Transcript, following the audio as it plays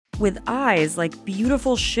With eyes like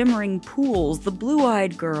beautiful shimmering pools, the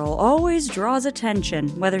blue-eyed girl always draws attention.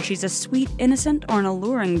 Whether she's a sweet innocent or an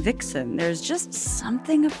alluring vixen, there's just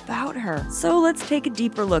something about her. So let's take a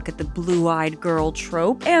deeper look at the blue-eyed girl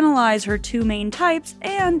trope, analyze her two main types,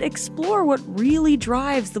 and explore what really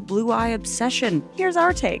drives the blue-eye obsession. Here's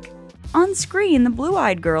our take. On screen, the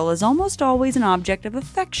blue-eyed girl is almost always an object of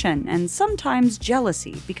affection and sometimes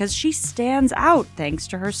jealousy because she stands out thanks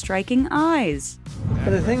to her striking eyes. But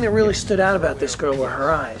the thing that really stood out about this girl were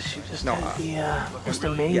her eyes. She just had the most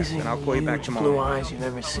amazing blue eyes you've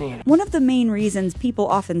ever seen. One of the main reasons people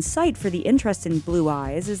often cite for the interest in blue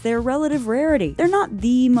eyes is their relative rarity. They're not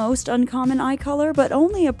the most uncommon eye color, but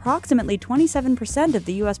only approximately 27% of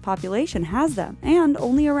the US population has them, and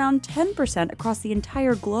only around 10% across the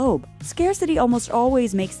entire globe. Scarcity almost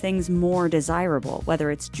always makes things more desirable, whether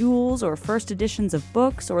it's jewels or first editions of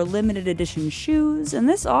books or limited edition shoes, and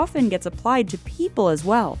this often gets applied to people as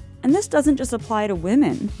well. And this doesn't just apply to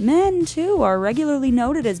women. Men, too, are regularly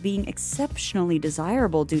noted as being exceptionally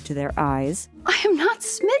desirable due to their eyes. I am not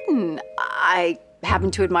smitten. I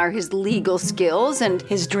happen to admire his legal skills and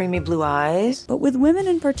his dreamy blue eyes. But with women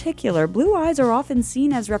in particular, blue eyes are often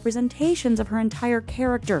seen as representations of her entire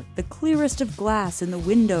character, the clearest of glass in the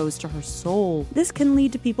windows to her soul. This can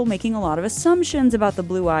lead to people making a lot of assumptions about the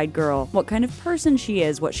blue-eyed girl, what kind of person she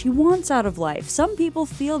is, what she wants out of life. Some people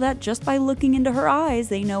feel that just by looking into her eyes,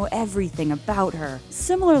 they know everything about her.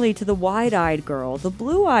 Similarly to the wide-eyed girl, the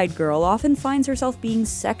blue-eyed girl often finds herself being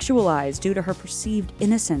sexualized due to her perceived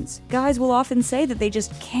innocence. Guys will often say that they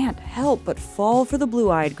just can't help but fall for the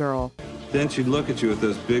blue-eyed girl. Then she'd look at you with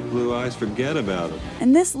those big blue eyes, forget about it.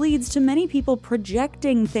 And this leads to many people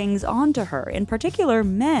projecting things onto her, in particular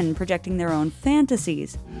men projecting their own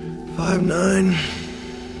fantasies. 5'9",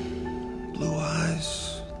 blue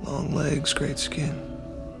eyes, long legs, great skin.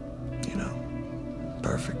 You know,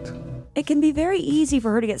 perfect. It can be very easy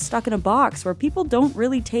for her to get stuck in a box where people don't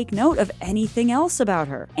really take note of anything else about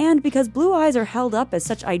her. And because blue eyes are held up as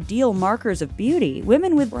such ideal markers of beauty,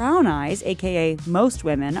 women with brown eyes, aka most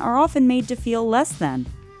women, are often made to feel less than.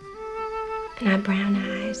 And I have brown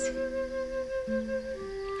eyes.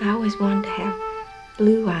 I always wanted to have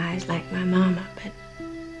blue eyes like my mama, but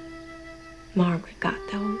Margaret got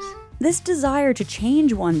those. This desire to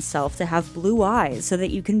change oneself to have blue eyes so that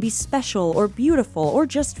you can be special or beautiful or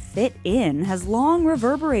just fit in has long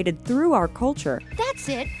reverberated through our culture. That's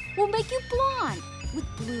it. We'll make you blonde with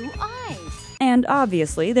blue eyes. And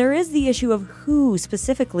obviously, there is the issue of who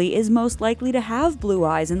specifically is most likely to have blue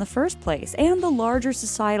eyes in the first place, and the larger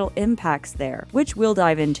societal impacts there, which we'll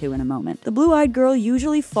dive into in a moment. The blue-eyed girl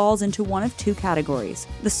usually falls into one of two categories: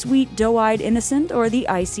 the sweet, doe-eyed innocent, or the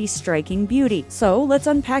icy, striking beauty. So let's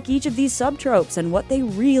unpack each of these subtropes and what they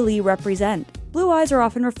really represent. Blue eyes are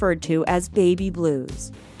often referred to as baby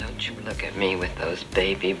blues. Don't you look at me with those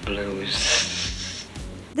baby blues.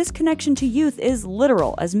 This connection to youth is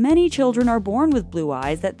literal, as many children are born with blue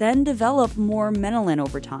eyes that then develop more melanin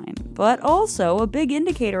over time. But also a big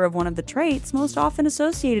indicator of one of the traits most often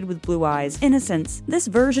associated with blue eyes: innocence. This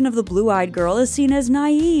version of the blue-eyed girl is seen as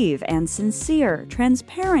naive and sincere,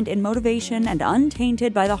 transparent in motivation, and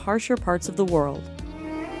untainted by the harsher parts of the world.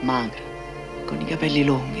 Magra, con I capelli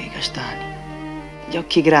lunghi e castani, gli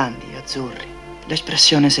occhi grandi e azzurri,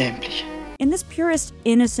 l'espressione semplice. In this purest,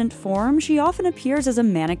 innocent form, she often appears as a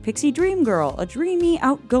manic pixie dream girl, a dreamy,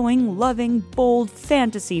 outgoing, loving, bold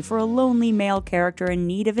fantasy for a lonely male character in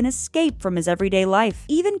need of an escape from his everyday life.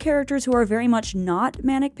 Even characters who are very much not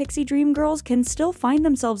manic pixie dream girls can still find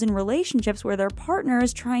themselves in relationships where their partner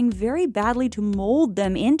is trying very badly to mold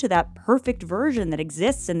them into that perfect version that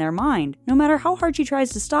exists in their mind, no matter how hard she tries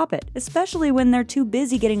to stop it, especially when they're too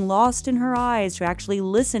busy getting lost in her eyes to actually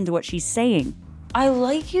listen to what she's saying. I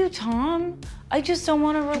like you, Tom. I just don't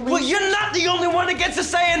want to relationship. Well, you're not the only one that gets a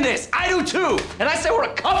say in this. I do too. And I say we're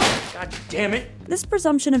a couple. God damn it. This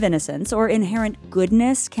presumption of innocence, or inherent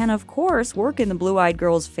goodness, can of course work in the blue-eyed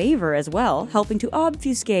girl's favor as well, helping to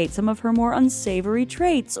obfuscate some of her more unsavory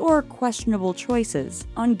traits or questionable choices.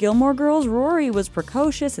 On Gilmore Girls, Rory was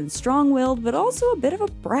precocious and strong-willed, but also a bit of a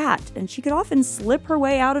brat, and she could often slip her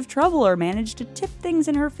way out of trouble or manage to tip things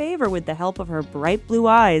in her favor with the help of her bright blue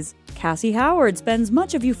eyes. Cassie Howard spends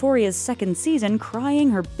much of Euphoria's second season crying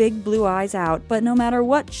her big blue eyes out, but no matter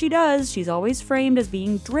what she does, she's always framed as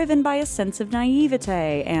being driven by a sense of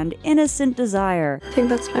naivete and innocent desire. I think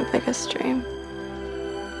that's my biggest dream.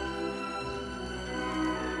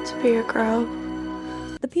 To be a girl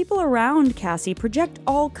The people around Cassie project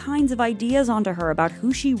all kinds of ideas onto her about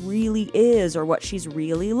who she really is or what she's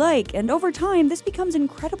really like, and over time, this becomes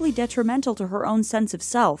incredibly detrimental to her own sense of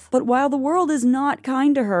self. But while the world is not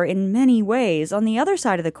kind to her in many ways, on the other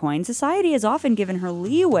side of the coin, society has often given her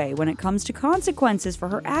leeway when it comes to consequences for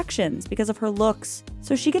her actions because of her looks.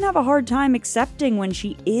 So she can have a hard time accepting when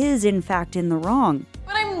she is in fact in the wrong.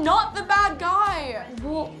 But I'm not the bad guy!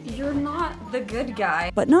 Well, you're not the good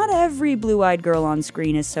guy. But not every blue-eyed girl on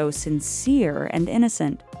screen is so sincere and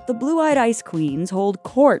innocent. The blue-eyed ice queens hold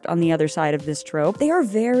court on the other side of this trope. They are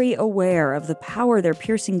very aware of the power their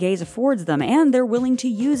piercing gaze affords them, and they're willing to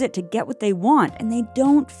use it to get what they want, and they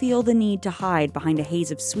don't feel the need to hide behind a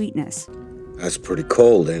haze of sweetness. That's pretty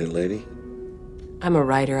cold, ain't it, lady? I'm a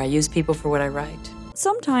writer. I use people for what I write.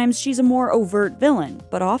 Sometimes she's a more overt villain,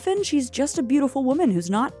 but often she's just a beautiful woman who's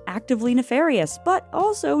not actively nefarious, but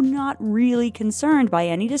also not really concerned by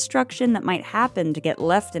any destruction that might happen to get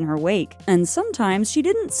left in her wake. And sometimes she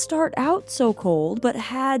didn't start out so cold, but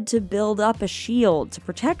had to build up a shield to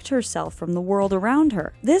protect herself from the world around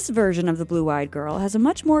her. This version of the blue-eyed girl has a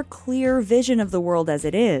much more clear vision of the world as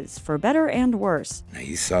it is, for better and worse. Now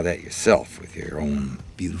you saw that yourself with your own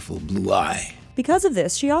beautiful blue eye. Because of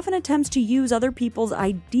this, she often attempts to use other people's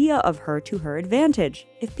idea of her to her advantage.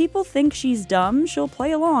 If people think she's dumb, she'll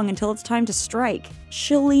play along until it's time to strike.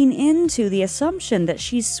 She'll lean into the assumption that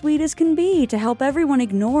she's sweet as can be to help everyone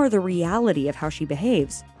ignore the reality of how she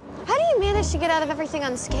behaves. How do you manage to get out of everything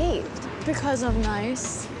unscathed? Because I'm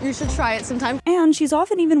nice. You should try it sometime. And she's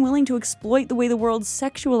often even willing to exploit the way the world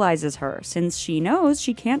sexualizes her. Since she knows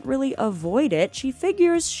she can't really avoid it, she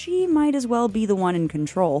figures she might as well be the one in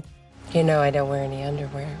control. You know I don't wear any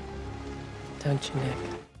underwear, don't you, Nick?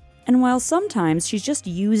 And while sometimes she's just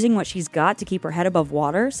using what she's got to keep her head above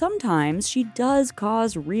water, sometimes she does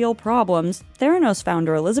cause real problems. Theranos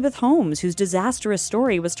founder Elizabeth Holmes, whose disastrous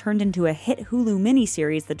story was turned into a hit Hulu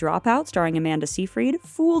miniseries, The Dropout, starring Amanda Seyfried,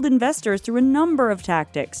 fooled investors through a number of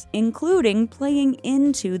tactics, including playing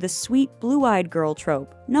into the sweet blue-eyed girl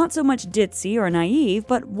trope. Not so much ditzy or naive,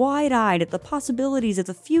 but wide-eyed at the possibilities of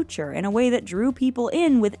the future in a way that drew people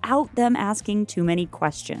in without them asking too many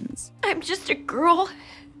questions. I'm just a girl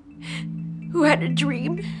who had a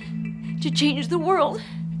dream to change the world.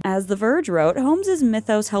 As The Verge wrote, Holmes's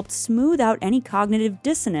mythos helped smooth out any cognitive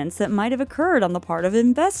dissonance that might have occurred on the part of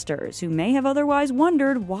investors who may have otherwise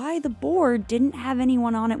wondered why the board didn't have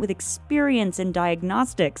anyone on it with experience in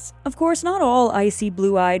diagnostics. Of course, not all icy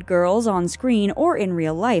blue-eyed girls on screen or in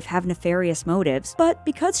real life have nefarious motives, but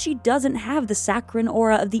because she doesn't have the saccharine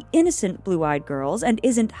aura of the innocent blue-eyed girls and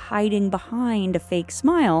isn't hiding behind a fake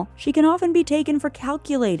smile, she can often be taken for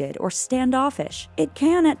calculated or standoffish. It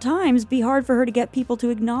can at times be hard for her to get people to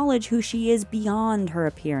acknowledge who she is beyond her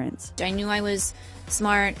appearance. I knew I was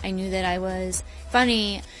smart, I knew that I was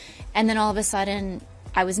funny, and then all of a sudden,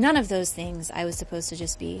 I was none of those things. I was supposed to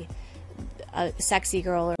just be a sexy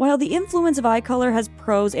girl. While the influence of eye color has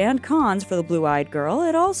pros and cons for the blue-eyed girl,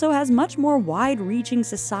 it also has much more wide-reaching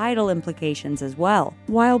societal implications as well.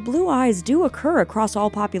 While blue eyes do occur across all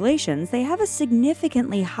populations, they have a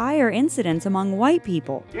significantly higher incidence among white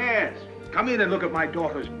people. Yes, come in and look at my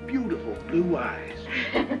daughter's beautiful blue eyes.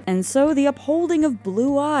 And so the upholding of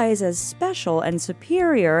blue eyes as special and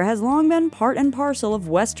superior has long been part and parcel of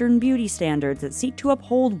Western beauty standards that seek to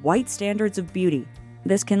uphold white standards of beauty.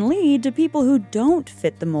 This can lead to people who don't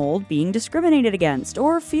fit the mold being discriminated against,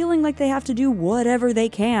 or feeling like they have to do whatever they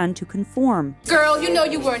can to conform. Girl, you know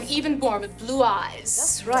you weren't even born with blue eyes.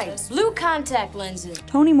 That's right. Blue contact lenses.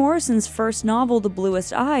 Toni Morrison's first novel, The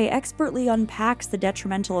Bluest Eye, expertly unpacks the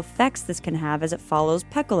detrimental effects this can have as it follows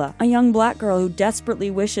Peccola, a young black girl who desperately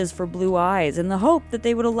wishes for blue eyes in the hope that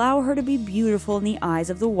they would allow her to be beautiful in the eyes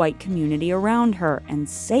of the white community around her, and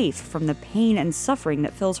safe from the pain and suffering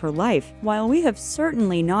that fills her life. While we have certainly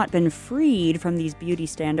not been freed from these beauty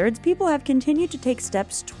standards, people have continued to take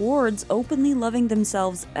steps towards openly loving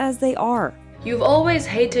themselves as they are. You've always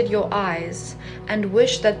hated your eyes and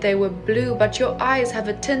wished that they were blue, but your eyes have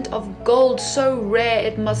a tint of gold so rare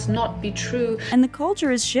it must not be true. And the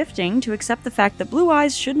culture is shifting to accept the fact that blue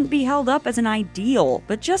eyes shouldn't be held up as an ideal,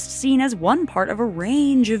 but just seen as one part of a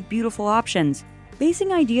range of beautiful options.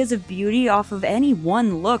 Basing ideas of beauty off of any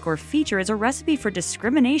one look or feature is a recipe for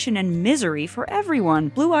discrimination and misery for everyone.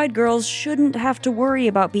 Blue-eyed girls shouldn't have to worry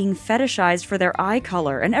about being fetishized for their eye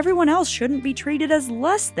color, and everyone else shouldn't be treated as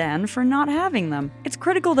less than for not having them. It's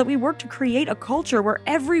critical that we work to create a culture where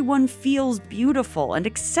everyone feels beautiful and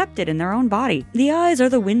accepted in their own body. The eyes are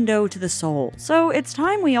the window to the soul, so it's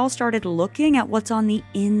time we all started looking at what's on the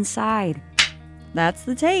inside. That's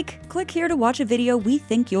The Take. Click here to watch a video we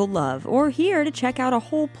think you'll love, or here to check out a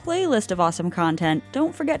whole playlist of awesome content.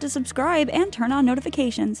 Don't forget to subscribe and turn on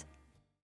notifications.